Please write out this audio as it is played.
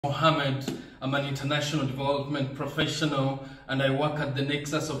Mohammed. I'm an international development professional and I work at the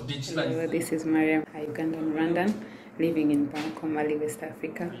nexus of digital. Hello, this is Mariam, Ugandan Rwandan, living in Bamako, Mali, West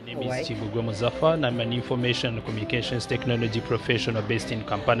Africa. My name is Chibugwe Muzafa and I'm an information and communications technology professional based in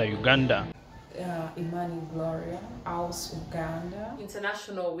Kampala, Uganda. Imani Gloria, Aus, Uganda.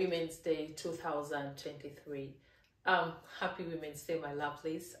 International Women's Day 2023. Happy Women's Day, my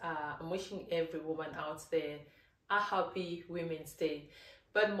lovelies. I'm wishing every woman out there a happy Women's Day.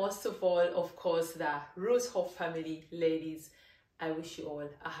 But most of all, of course, the Ruzhoffs family ladies, I wish you all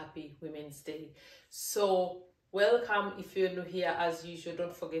a happy Women's Day. So welcome. If you're new here, as usual,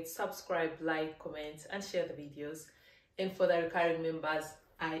 don't forget to subscribe, like, comment, and share the videos. And for the recurring members,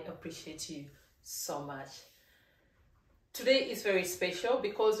 I appreciate you so much. Today is very special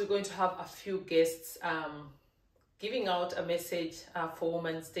because we're going to have a few guests giving out a message for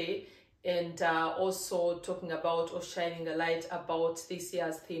Women's Day, and also talking about or shining a light about this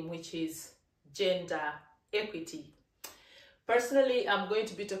year's theme, which is gender equity. Personally, I'm going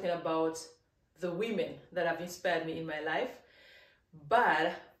to be talking about the women that have inspired me in my life.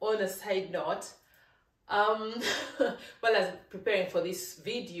 But on a side note, while I was preparing for this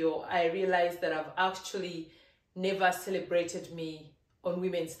video, I realized that I've actually never celebrated me on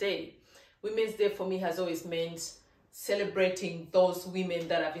Women's Day. Women's Day for me has always meant celebrating those women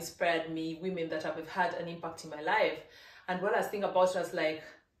that have inspired me, women that have had an impact in my life. And what I was thinking about was like,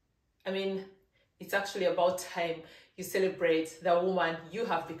 I mean, it's actually about time you celebrate the woman you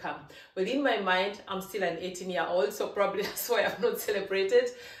have become. Well, in my mind, I'm still an 18-year-old, so probably that's why I've not celebrated.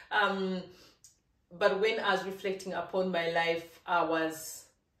 But when I was reflecting upon my life, I was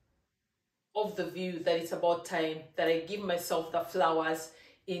of the view that it's about time that I give myself the flowers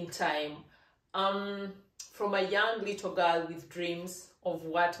in time. From a young little girl with dreams of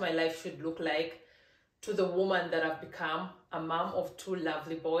what my life should look like to the woman that I've become, a mom of two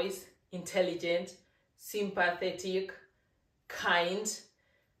lovely boys, intelligent, sympathetic, kind,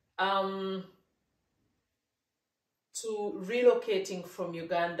 to relocating from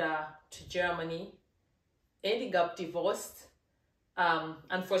Uganda to Germany, ending up divorced,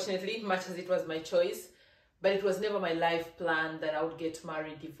 unfortunately, much as it was my choice, but it was never my life plan that I would get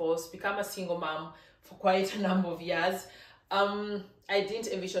married, divorced, become a single mom for quite a number of years. I didn't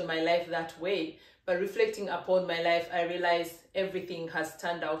envision my life that way, but reflecting upon my life, I realized everything has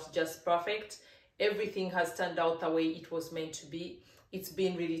turned out just perfect. Everything has turned out the way it was meant to be. It's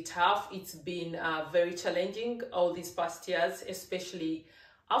been really tough. It's been very challenging all these past years, especially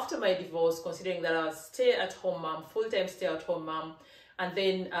after my divorce, considering that I was stay-at-home mom, full-time stay-at-home mom, and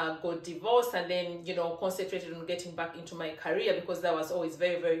then got divorced, and then, you know, concentrated on getting back into my career because that was always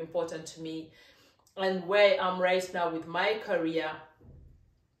very, very important to me. And where I'm right now with my career,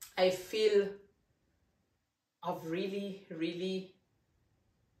 I feel I've really, really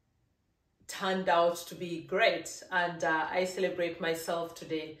turned out to be great. And I celebrate myself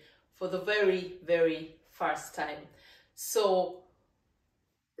today for the very, very first time. So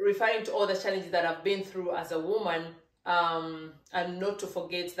referring to all the challenges that I've been through as a woman, and not to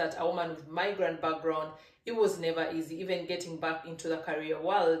forget that a woman with migrant background, it was never easy, even getting back into the career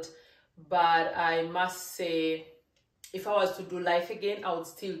world. But I must say, if I was to do life again, I would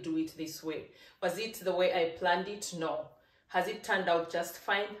still do it this way. Was it the way I planned it? No. Has it turned out just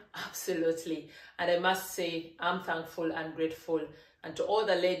fine? Absolutely. And I must say, I'm thankful and grateful. And to all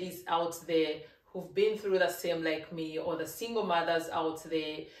the ladies out there who've been through the same like me, or the single mothers out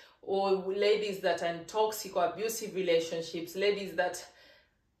there, or ladies that are in toxic or abusive relationships, ladies that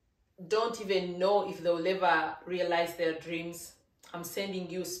don't even know if they'll ever realize their dreams, I'm sending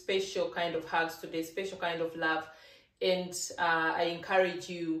you special kind of hugs today, special kind of love. And I encourage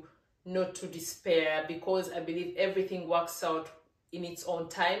you not to despair, because I believe everything works out in its own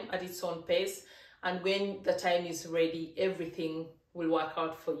time, at its own pace. And when the time is ready, everything will work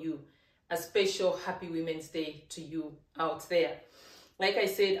out for you. A special happy Women's Day to you out there. Like I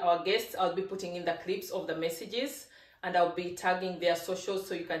said, our guests, I'll be putting in the clips of the messages, and I'll be tagging their socials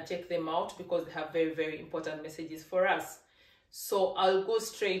so you can check them out, because they have very, very important messages for us. So I'll go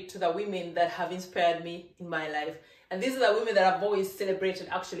straight to the women that have inspired me in my life. And these are the women that I've always celebrated,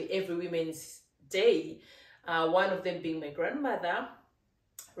 actually, every Women's Day. One of them being my grandmother,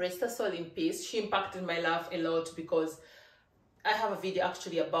 rest her soul in peace. She impacted my life a lot because I have a video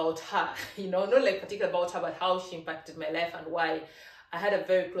actually about her, you know, not like particular about her, but how she impacted my life and why. I had a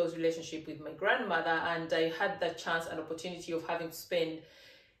very close relationship with my grandmother, and I had the chance and opportunity of having to spend,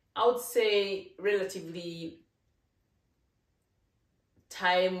 I would say, relatively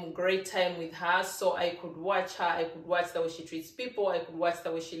great time with her. So I could watch her, I could watch the way she treats people, I could watch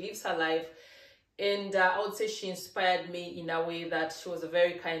the way she lives her life, And I would say she inspired me in a way that she was a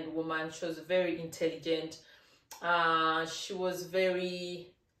very kind woman. She was very intelligent.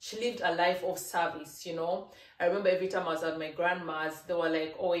 She lived a life of service, you know. I remember every time I was at my grandma's, they were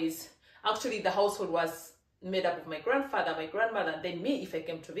like always, actually the household was made up of my grandfather, my grandmother, and then me if I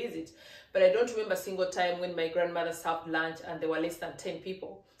came to visit. But I don't remember a single time when my grandmother served lunch and there were less than 10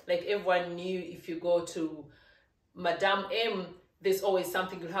 people. Like everyone knew if you go to Madame M, there's always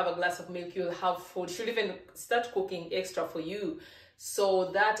something. You'll have a glass of milk, you'll have food. She'll even start cooking extra for you.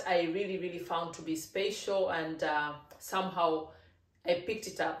 So that I really, really found to be special, and somehow I picked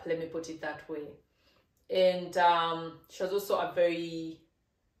it up, let me put it that way. And she was also a very,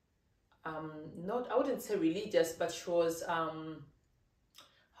 I wouldn't say religious, but she was,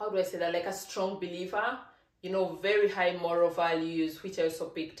 how do I say that, like a strong believer, you know, very high moral values, which I also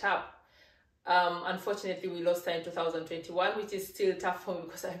picked up. Unfortunately, we lost her in 2021, which is still tough for me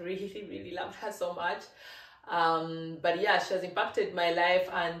because I really, really loved her so much. But yeah, she has impacted my life,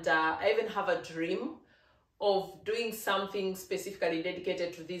 and I even have a dream of doing something specifically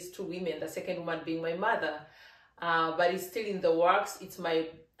dedicated to these two women, the second woman being my mother. But it's still in the works. It's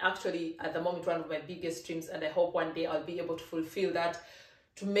actually at the moment one of my biggest dreams, and I hope one day I'll be able to fulfill that,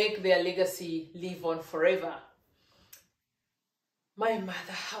 to make their legacy live on forever. My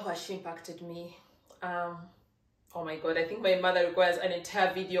mother, how has she impacted me? Oh my God, I think my mother requires an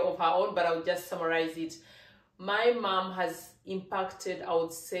entire video of her own, but I'll just summarize it. My mom has impacted, I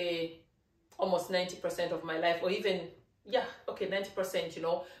would say, almost 90% of my life, or even, yeah, okay, 90%, you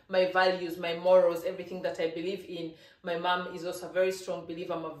know, my values, my morals, everything that I believe in. My mom is also a very strong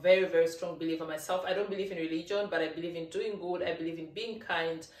believer. I'm a very, very strong believer myself. I don't believe in religion, but I believe in doing good. I believe in being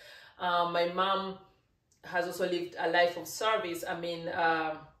kind. My mom has also lived a life of service. I mean,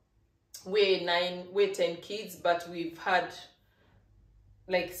 we're 10 kids, but we've had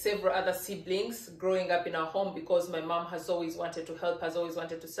like several other siblings growing up in our home, because my mom has always wanted to help, has always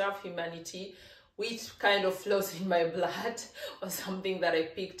wanted to serve humanity, which kind of flows in my blood, or something that I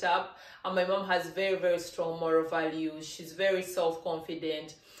picked up. And my mom has very, very strong moral values. She's very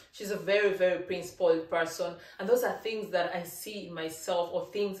self-confident. She's a very, very principled person. And those are things that I see in myself, or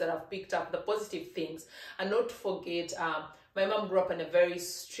things that I've picked up, the positive things. And not to forget, my mom grew up in a very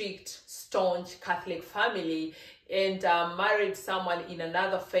strict, staunch Catholic family, and married someone in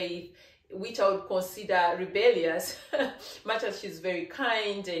another faith, which I would consider rebellious, much as she's very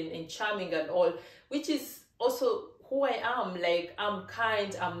kind and charming and all, which is also who I am. Like, I'm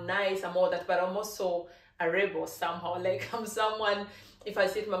kind, I'm nice, I'm all that, but I'm also a rebel somehow. Like, I'm someone, if I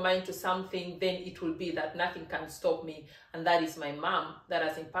set my mind to something, then it will be that nothing can stop me. And that is my mom that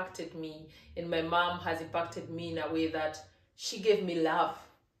has impacted me. And my mom has impacted me in a way that she gave me love.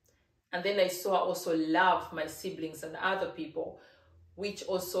 And then I saw her also love my siblings and other people, which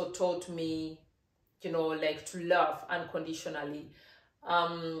also taught me, you know, like to love unconditionally.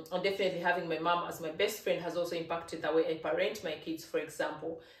 And definitely having my mom as my best friend has also impacted the way I parent my kids, for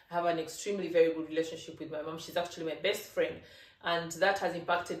example. I have an extremely very good relationship with my mom. She's actually my best friend. And that has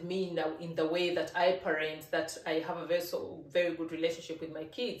impacted me in the way that I parent, that I have a very good relationship with my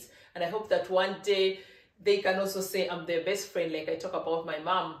kids. And I hope that one day they can also say I'm their best friend, like I talk about my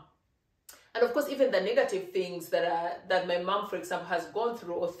mom. And of course, even the negative things that my mom, for example, has gone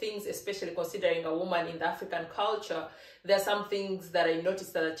through, or things, especially considering a woman in the African culture, there are some things that I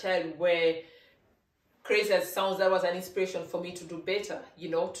noticed as a child where, crazy as it sounds, that was an inspiration for me to do better, you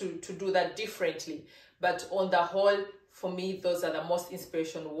know, to do that differently. But on the whole, for me, those are the most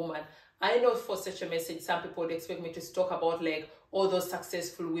inspirational women. I know for such a message, some people would expect me to talk about like all those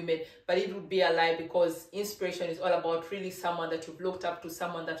successful women, but it would be a lie, because inspiration is all about really someone that you've looked up to,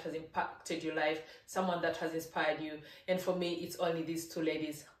 someone that has impacted your life, someone that has inspired you. And for me, it's only these two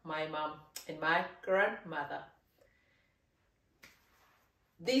ladies, my mom and my grandmother.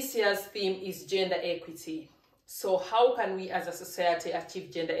 This year's theme is gender equity. So how can we as a society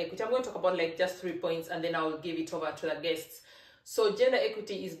achieve gender equity? I'm going to talk about like just 3 points, and then I'll give it over to the guests. So gender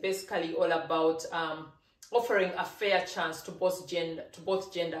equity is basically all about offering a fair chance to both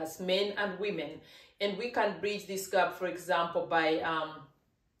genders, men and women. And we can bridge this gap, for example, by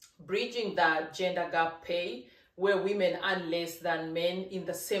bridging the gender gap pay, where women earn less than men in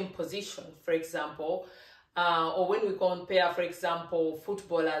the same position, for example. Or when we compare, for example,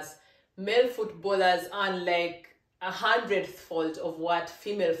 footballers, male footballers earn like 100th of what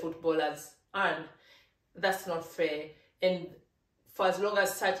female footballers earn. That's not fair. And for as long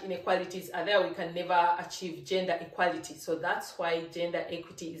as such inequalities are there, we can never achieve gender equality. So that's why gender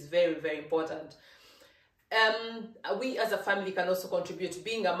equity is very, very important. We as a family can also contribute.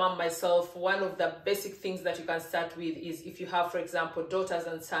 Being a mom myself, one of the basic things that you can start with is, if you have, for example, daughters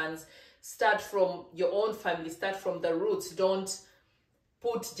and sons, Start from your own family, start from the roots. Don't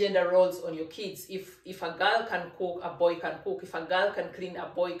put gender roles on your kids. If a girl can cook, a boy can cook. If a girl can clean, a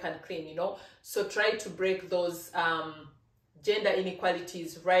boy can clean, you know. So try to break those gender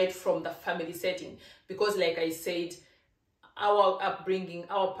inequalities right from the family setting, because like I said, our upbringing,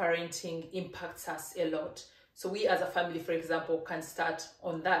 our parenting impacts us a lot. So we as a family, for example, can start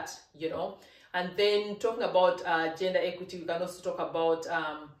on that, you know. And then talking about gender equity, we can also talk about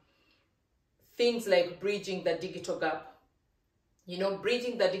things like bridging the digital gap. You know,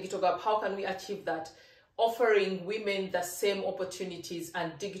 bridging the digital gap, how can we achieve that? Offering women the same opportunities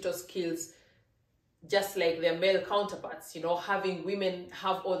and digital skills just like their male counterparts, you know, having women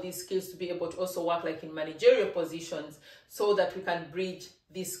have all these skills to be able to also work like in managerial positions, so that we can bridge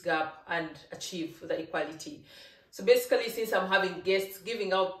this gap and achieve the equality. So basically, since I'm having guests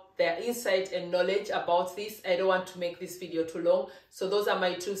giving out their insight and knowledge about this, I don't want to make this video too long. So those are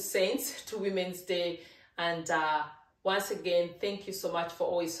my 2 cents to Women's Day. And once again, thank you so much for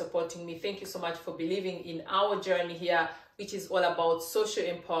always supporting me. Thank you so much for believing in our journey here, which is all about social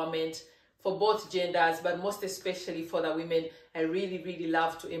empowerment for both genders, but most especially for the women. I really, really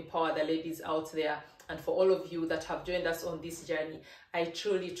love to empower the ladies out there. And for all of you that have joined us on this journey, I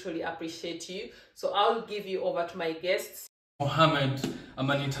truly, truly appreciate you. So I'll give you over to my guests. Mohammed,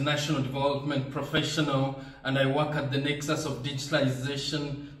 I'm an international development professional, and I work at the nexus of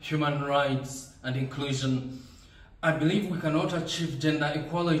digitalization, human rights, and inclusion. I believe we cannot achieve gender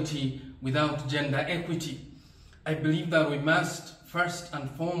equality without gender equity. I believe that we must first and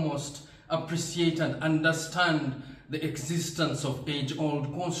foremost appreciate and understand the existence of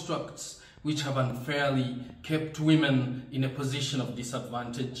age-old constructs which have unfairly kept women in a position of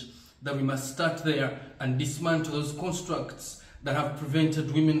disadvantage. That we must start there and dismantle those constructs that have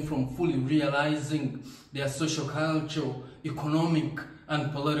prevented women from fully realizing their social, cultural, economic,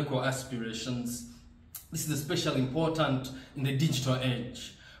 and political aspirations. This is especially important in the digital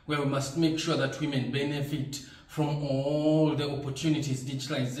age, where we must make sure that women benefit from all the opportunities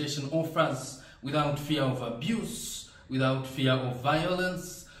digitalization offers without fear of abuse, without fear of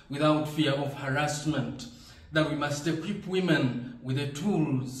violence, without fear of harassment. That we must equip women with the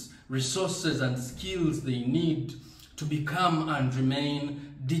tools, resources, and skills they need to become and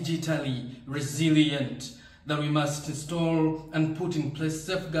remain digitally resilient. That we must install and put in place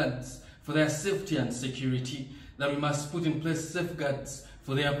safeguards for their safety and security. That we must put in place safeguards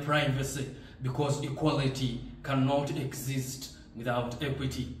for their privacy, because equality cannot exist without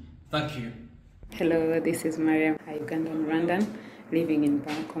equity. Thank you. Hello, this is Mariam, a Ugandan Rwandan, living in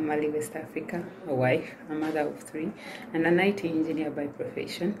Bamako, Mali, West Africa, a wife, a mother of 3, and an IT engineer by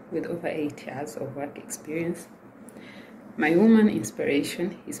profession with over 8 years of work experience. My woman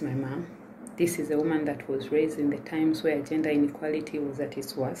inspiration is my mom. This is a woman that was raised in the times where gender inequality was at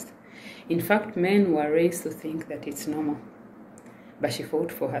its worst. In fact, men were raised to think that it's normal. But she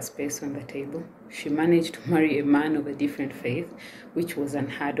fought for her space on the table. She managed to marry a man of a different faith, which was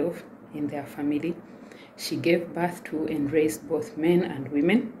unheard of in their family. She gave birth to and raised both men and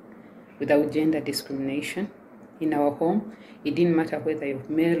women without gender discrimination. In our home, it didn't matter whether you're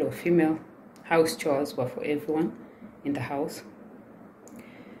male or female. House chores were for everyone in the house.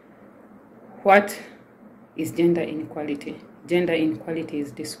 What is gender inequality? Gender inequality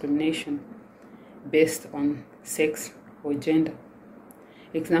is discrimination based on sex or gender.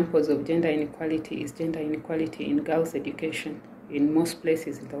 Examples of gender inequality is gender inequality in girls' education. In most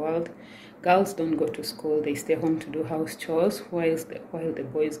places in the world, girls don't go to school, they stay home to do house chores while the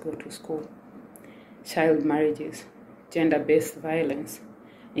boys go to school. Child marriages, gender-based violence,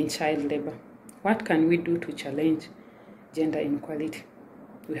 and child labor. What can we do to challenge gender inequality?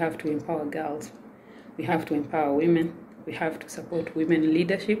 We have to empower girls. We have to empower women. We have to support women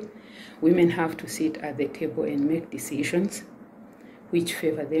leadership. Women have to sit at the table and make decisions which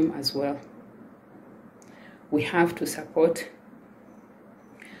favor them as well. We have to support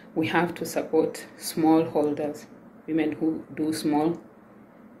smallholders, women who do small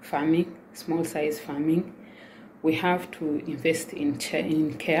farming, small size farming. We have to invest in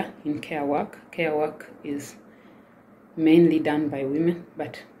care work. Care work is mainly done by women,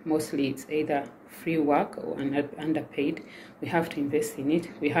 but mostly it's either free work or underpaid. We have to invest in it.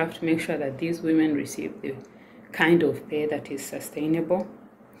 We have to make sure that these women receive the kind of pay that is sustainable.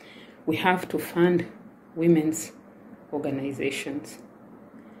 We have to fund women's organizations.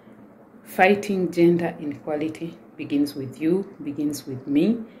 Fighting gender inequality begins with you, begins with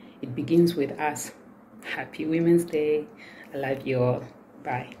me, it begins with us. Happy Women's Day. I love you all.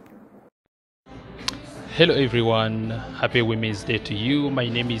 Bye. Hello everyone, happy Women's Day to you. My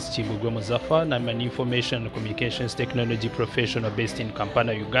name is Chibugwe Muzafa and I'm an information and communications technology professional based in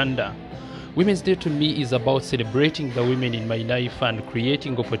Kampala, Uganda. Women's Day to me is about celebrating the women in my life and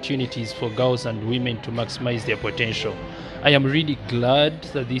creating opportunities for girls and women to maximize their potential. I am really glad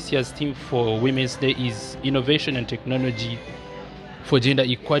that this year's theme for Women's Day is innovation and technology for gender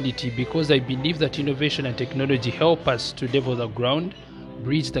equality, because I believe that innovation and technology help us to level the ground,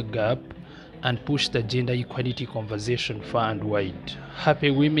 bridge the gap, and push the gender equality conversation far and wide. Happy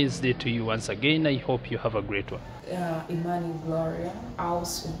Women's Day to you once again. I hope you have a great one. Imani Gloria,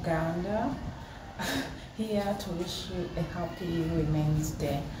 House Uganda, here to wish you a happy Women's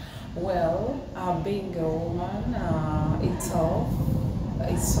Day. Well, being a woman, it's all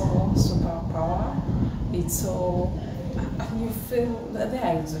superpower. It's all, you feel,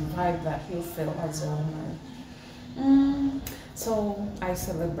 there is a vibe that you feel as a woman. So I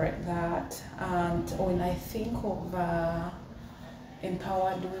celebrate that, and when I think of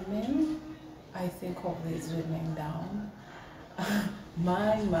empowered women, I think of these women down.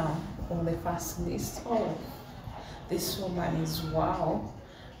 My mom on the first list. Oh, this woman is wow.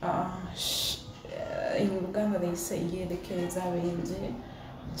 In Uganda they say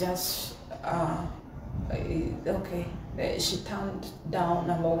just okay. She turned down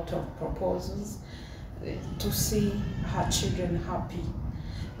a lot of proposals to see her children happy.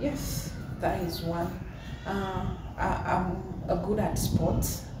 Yes, that is one. I'm good at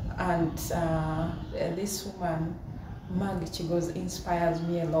sports, and this woman, Maggie Chigoz, inspires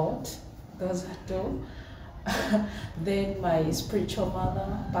me a lot. Those are two. Then my spiritual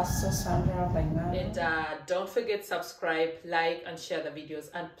mother, Pastor Sandra, my mom. And don't forget, subscribe, like, and share the videos.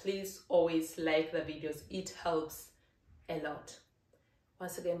 And please always like the videos. It helps a lot.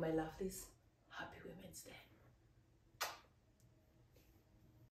 Once again, my lovelies,